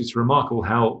relaxed. It's remarkable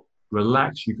how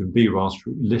relaxed you can be whilst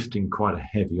lifting quite a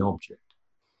heavy object.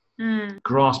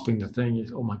 Grasping the thing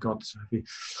is, oh my God, it's heavy.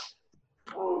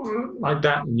 Like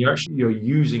that, and you're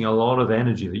using a lot of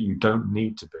energy that you don't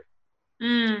need to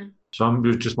be. So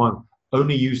I'm just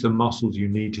only use the muscles you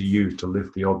need to use to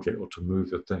lift the object or to move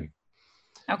the thing.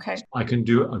 Okay. I can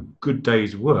do a good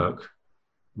day's work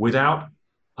without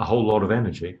a whole lot of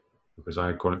energy because I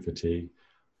have chronic fatigue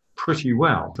pretty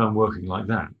well if I'm working like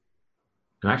that.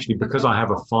 And actually, because I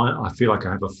feel like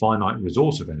I have a finite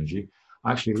resource of energy,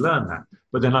 I actually learn that.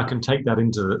 But then I can take that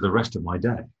into the rest of my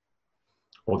day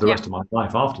or the rest of my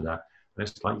life after that. And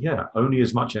it's like, only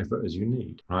as much effort as you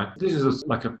need, right? This is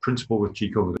like a principle with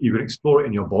Qigong. You can explore it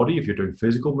in your body if you're doing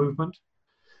physical movement,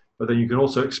 but then you can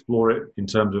also explore it in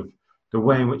terms of the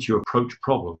way in which you approach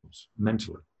problems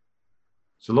mentally.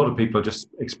 So a lot of people are just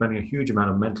expending a huge amount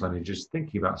of mental energy just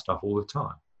thinking about stuff all the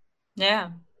time.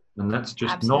 Yeah. And that's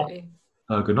just not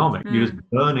ergonomic. You're just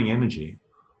burning energy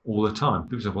all the time.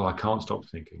 People say, well, I can't stop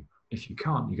thinking. If you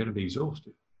can't, you're going to be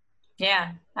exhausted.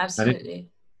 Yeah, absolutely.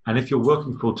 And if you're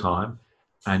working full time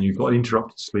and you've got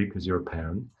interrupted sleep because you're a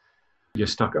parent, you're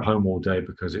stuck at home all day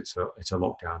because it's a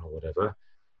lockdown or whatever,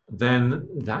 then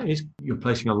you're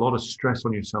placing a lot of stress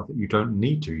on yourself that you don't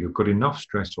need to. You've got enough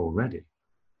stress already.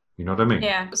 You know what I mean?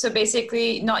 Yeah. So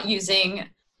basically not using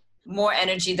more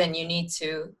energy than you need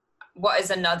to. What is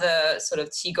another sort of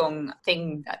Qigong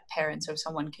thing that parents or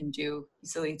someone can do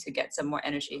easily to get some more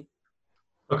energy?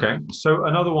 Okay. So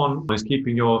another one is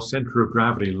keeping your center of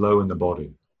gravity low in the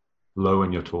body, low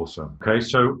in your torso. Okay.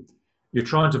 So you're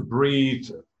trying to breathe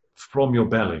from your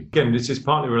belly. Again, this is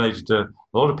partly related to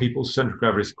a lot of people's center of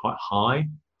gravity is quite high.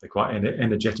 They're quite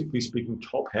energetically speaking,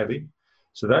 top heavy.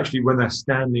 So that actually, when they're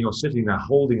standing or sitting, they're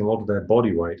holding a lot of their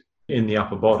body weight in the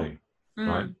upper body,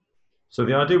 right? So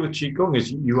the idea with Qigong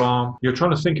is you're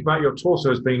trying to think about your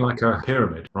torso as being like a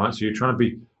pyramid, right? So you're trying to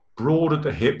be broad at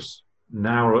the hips,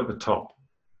 narrow at the top.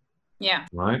 Yeah.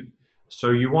 Right?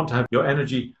 So you want to have your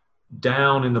energy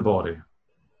down in the body.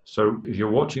 So if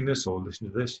you're watching this or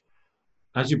listening to this,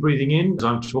 as you're breathing in, as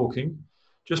I'm talking,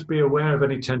 just be aware of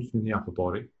any tension in the upper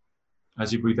body.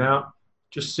 As you breathe out,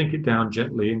 just sink it down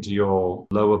gently into your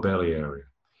lower belly area.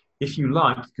 If you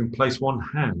like, you can place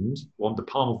the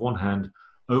palm of one hand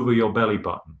over your belly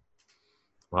button,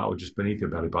 right, or just beneath your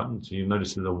belly button. So you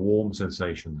notice there's a warm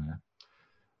sensation there.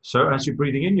 So as you're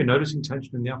breathing in, you're noticing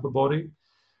tension in the upper body.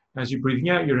 As you're breathing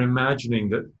out, you're imagining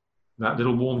that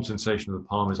little warm sensation of the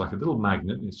palm is like a little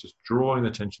magnet, and it's just drawing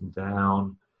the tension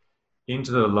down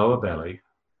into the lower belly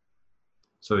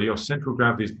so that your central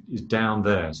gravity is down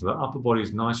there. So the upper body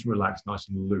is nice and relaxed, nice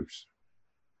and loose.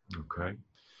 Okay.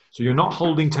 So you're not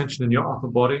holding tension in your upper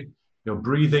body. You're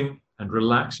breathing and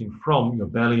relaxing from your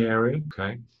belly area.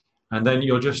 Okay. And then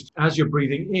as you're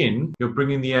breathing in, you're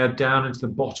bringing the air down into the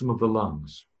bottom of the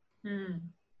lungs.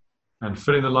 And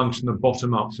filling the lungs from the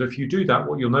bottom up. So if you do that,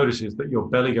 what you'll notice is that your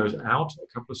belly goes out a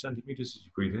couple of centimeters as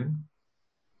you breathe in.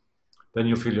 Then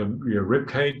you'll feel your rib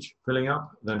cage filling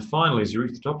up. Then finally, as you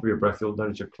reach the top of your breath, you'll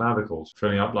notice your clavicles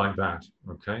filling up like that.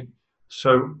 Okay.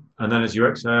 So, and then as you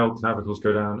exhale, clavicles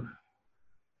go down,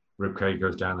 rib cage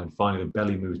goes down, and finally the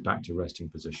belly moves back to resting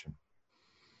position.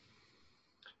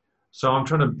 So I'm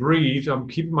trying to breathe. I'm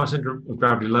keeping my center of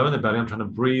gravity low in the belly. I'm trying to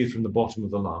breathe from the bottom of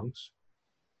the lungs.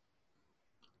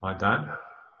 Like that.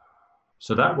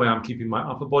 So that way I'm keeping my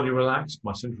upper body relaxed,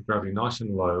 my center of gravity nice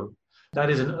and low. That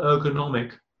is an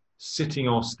ergonomic sitting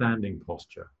or standing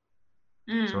posture.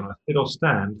 So when I sit or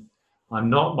stand,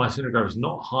 my center of gravity is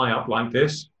not high up like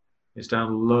this. It's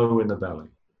down low in the belly.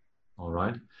 All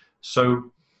right.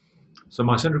 So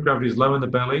my center of gravity is low in the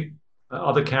belly.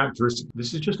 Other characteristics,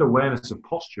 this is just awareness of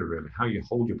posture, really, how you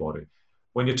hold your body.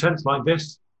 When you're tense like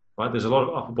this, right, there's a lot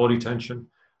of upper body tension.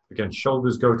 Again,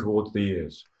 shoulders go towards the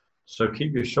ears. So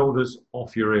keep your shoulders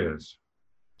off your ears.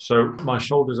 So my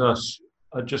shoulders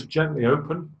are just gently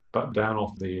open, but down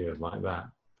off the ears like that.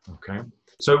 Okay.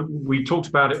 So we talked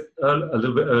about it a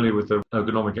little bit earlier with the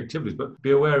ergonomic activities, but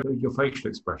be aware of your facial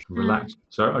expression, relax.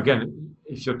 So again,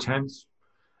 if you're tense,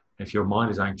 if your mind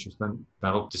is anxious, then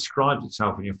that'll describe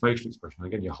itself in your facial expression.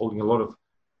 Again, you're holding a lot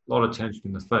of tension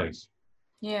in the face.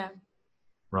 Yeah.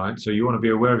 Right. So you want to be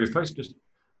aware of your face, just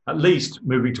at least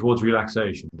moving towards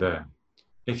relaxation there.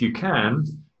 If you can,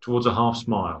 towards a half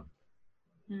smile.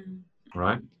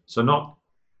 Right. So not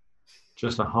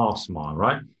just a half smile,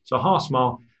 right? So a half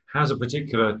smile has a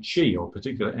particular chi or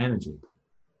particular energy,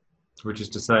 which is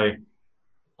to say,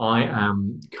 I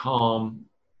am calm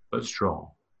but strong.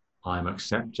 I'm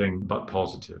accepting but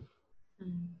positive.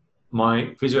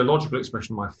 My physiological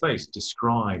expression on my face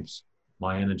describes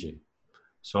my energy.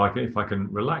 So if I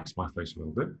can relax my face a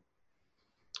little bit,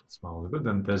 smile a little bit,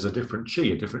 then there's a different chi,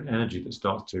 a different energy that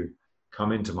starts to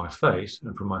come into my face,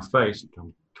 and from my face it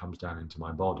comes down into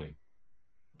my body.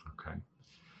 Okay.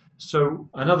 So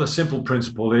another simple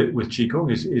principle with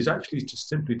Qigong is actually just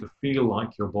simply to feel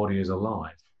like your body is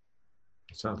alive.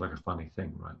 It sounds like a funny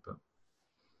thing, right? But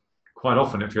quite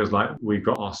often it feels like we've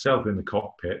got ourselves in the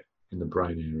cockpit in the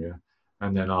brain area,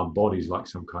 and then our body's like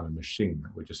some kind of machine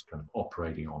that we're just kind of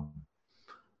operating on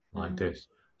like this.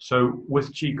 So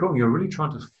with Qigong, you're really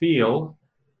trying to feel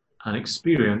and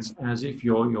experience as if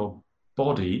your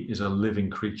body is a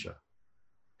living creature,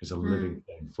 is a living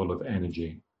thing full of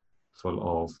energy, full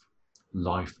of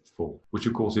life force, which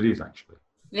of course it is actually.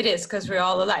 It is, because we're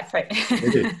all alive, right?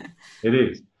 It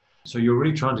is. So you're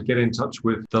really trying to get in touch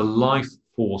with the life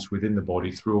force within the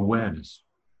body through awareness.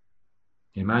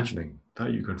 Imagining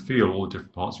that you can feel all the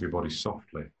different parts of your body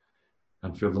softly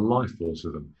and feel the life force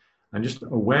of them. And just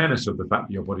awareness of the fact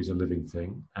that your body's a living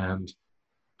thing and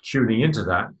tuning into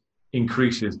that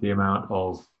increases the amount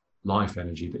of life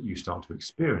energy that you start to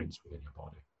experience within your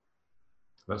body.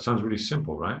 That sounds really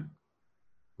simple, right?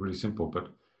 Really simple, but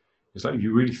it's like if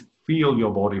you really feel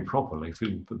your body properly,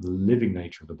 feel the living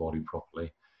nature of the body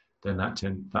properly, then that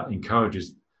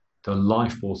encourages the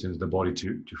life force into the body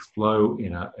to flow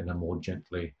in a more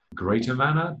gently greater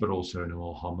manner, but also in a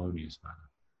more harmonious manner.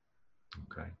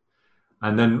 Okay.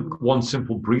 And then one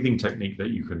simple breathing technique that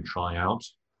you can try out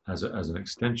as an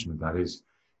extension of that is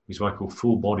what I call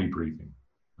full body breathing.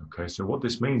 Okay. So what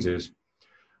this means is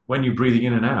when you're breathing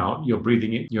in and out,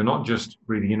 you're not just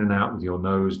breathing in and out with your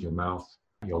nose, your mouth,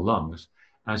 your lungs.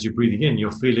 As you're breathing in,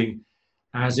 you're feeling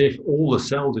as if all the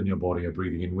cells in your body are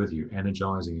breathing in with you,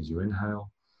 energizing as you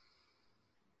inhale.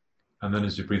 And then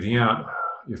as you're breathing out,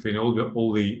 you're feeling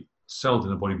all the cells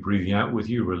in the body breathing out with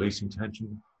you, releasing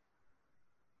tension,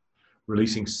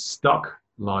 releasing stuck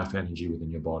life energy within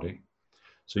your body.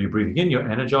 So you're breathing in, you're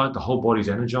energized, the whole body's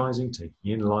energizing, taking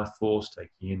in life force,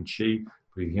 taking in chi,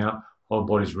 breathing out, whole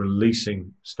body's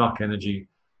releasing stuck energy,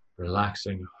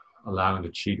 relaxing, allowing the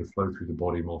chi to flow through the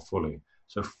body more fully.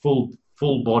 So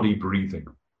full body breathing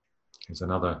is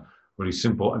another really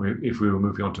simple. I mean, if we were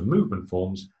moving on to movement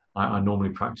forms, I normally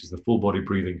practice the full body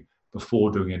breathing before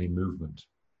doing any movement,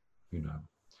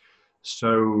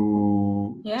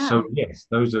 So yes,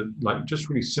 those are like just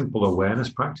really simple awareness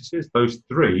practices. Those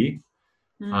three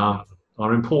are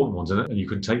important ones, and you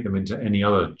can take them into any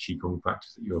other Qigong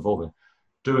practice that you evolve in.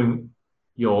 Doing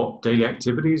your daily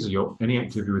activities, any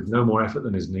activity with no more effort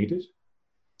than is needed,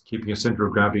 keeping your center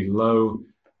of gravity low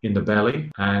in the belly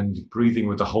and breathing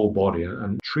with the whole body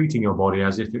and treating your body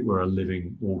as if it were a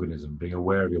living organism, being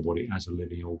aware of your body as a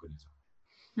living organism.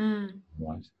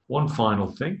 Right. One final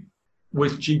thing.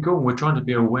 With Qigong, we're trying to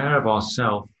be aware of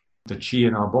ourselves, the Qi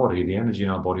in our body, the energy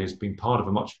in our body as being part of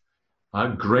a much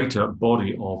greater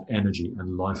body of energy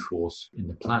and life force in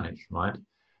the planet, right?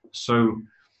 So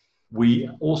we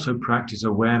also practice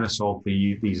awareness of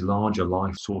these larger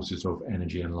life sources of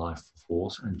energy and life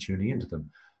force and tuning into them.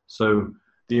 So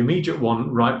the immediate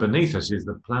one right beneath us is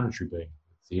the planetary being,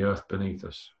 the earth beneath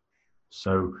us.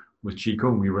 So with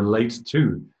Qigong, we relate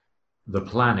to the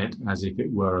planet as if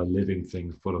it were a living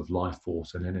thing full of life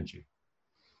force and energy,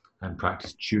 and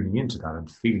practice tuning into that and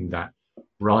feeling that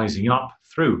rising up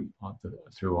through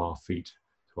our feet,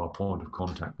 to our point of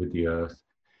contact with the earth,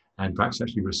 and practice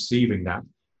actually receiving that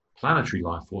planetary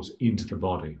life force into the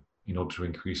body in order to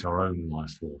increase our own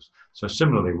life force. So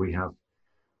similarly, we have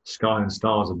sky and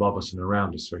stars above us and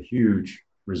around us, so a huge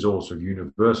resource of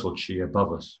universal chi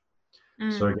above us.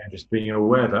 So again, just being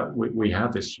aware that we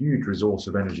have this huge resource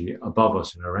of energy above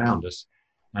us and around us,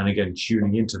 and again,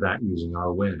 tuning into that using our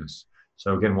awareness.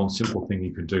 So again, one simple thing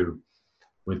you can do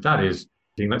with that is,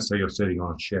 let's say you're sitting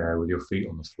on a chair with your feet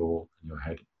on the floor and your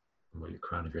head, or your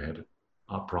crown of your head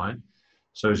upright.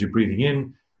 So as you're breathing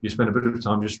in, you spend a bit of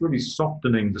time just really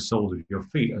softening the soles of your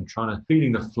feet and trying to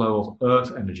feeding the flow of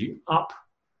earth energy up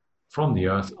from the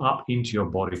earth up into your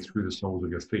body through the soles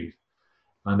of your feet.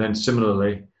 And then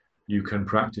similarly, you can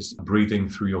practice breathing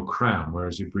through your crown,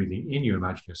 whereas you're breathing in, you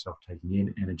imagine yourself taking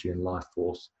in energy and life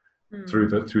force through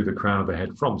the crown of the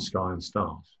head from sky and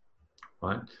stars,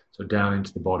 right? So down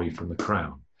into the body from the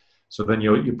crown. So then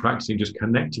you're practicing just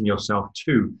connecting yourself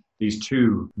to these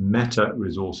two meta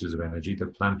resources of energy, the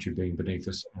planetary being beneath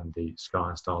us and the sky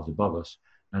and stars above us,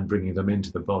 and bringing them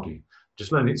into the body.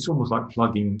 Just learning, it's almost like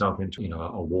plugging stuff into,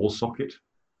 a wall socket.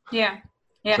 Yeah.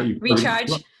 So you Recharge.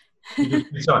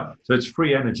 So it's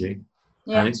free energy,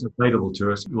 and it's available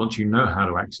to us. Once you know how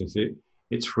to access it,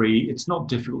 it's free. It's not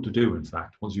difficult to do, in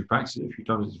fact. Once you practice it, if you've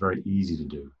done it, it's very easy to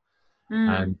do.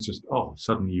 And just,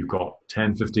 suddenly you've got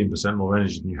 10, 15% more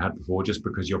energy than you had before, just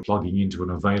because you're plugging into an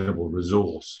available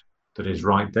resource that is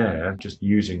right there, just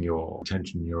using your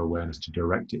attention, your awareness to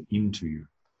direct it into you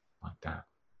like that.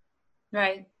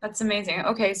 Right. That's amazing.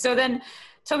 Okay. So then,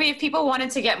 Toby, if people wanted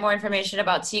to get more information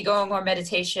about Qigong or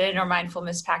meditation or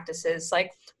mindfulness practices,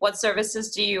 like what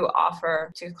services do you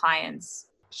offer to clients?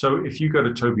 So if you go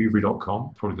to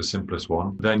tobyouvry.com, probably the simplest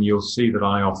one, then you'll see that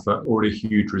I offer already a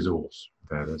huge resource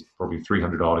there. There's probably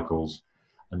 300 articles,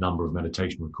 a number of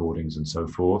meditation recordings and so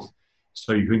forth.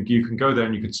 So you can go there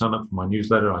and you can sign up for my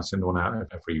newsletter. I send one out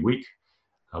every week,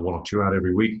 one or two out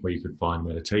every week, where you could find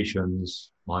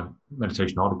meditations,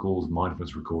 meditation articles,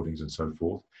 mindfulness recordings and so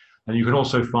forth. And you can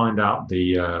also find out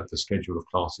the schedule of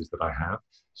classes that I have.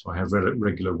 So I have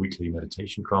regular weekly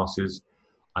meditation classes.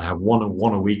 I have one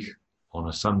a week on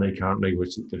a Sunday currently,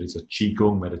 that is a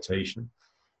Qigong meditation.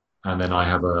 And then I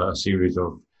have a series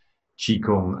of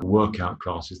Qigong workout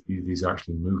classes. These are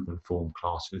actually movement form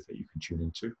classes that you can tune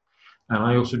into. And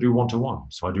I also do one-to-one.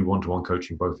 So I do one-to-one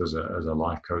coaching, both as a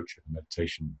life coach, a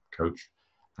meditation coach,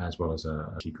 as well as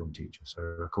a Qigong teacher. So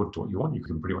according to what you want, you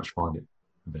can pretty much find it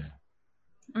there.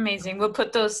 Amazing. We'll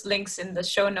put those links in the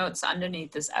show notes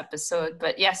underneath this episode.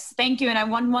 But yes, thank you. And I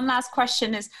want one last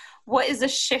question is, what is a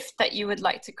shift that you would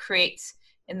like to create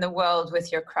in the world with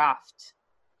your craft?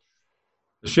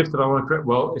 The shift that I want to create,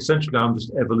 well, essentially I'm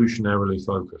just evolutionarily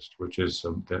focused, which is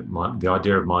the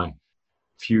idea of my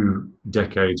few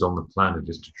decades on the planet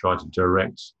is to try to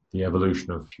direct the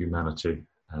evolution of humanity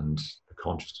and the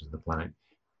consciousness of the planet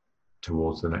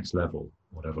towards the next level,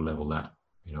 whatever level that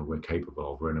we're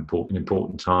capable of. We're in an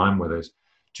important time where there's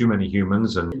too many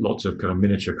humans and lots of kind of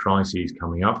miniature crises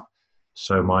coming up.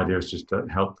 So my idea is just to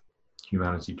help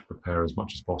humanity to prepare as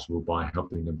much as possible by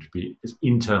helping them to be as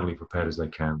internally prepared as they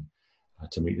can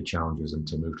to meet the challenges and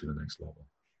to move to the next level.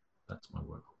 That's my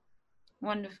work.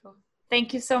 Wonderful.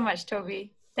 Thank you so much,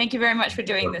 Toby. Thank you very much for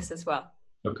doing this as well.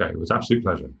 Okay, it was absolute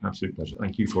pleasure. Absolute pleasure.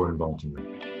 Thank you for inviting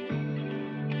me.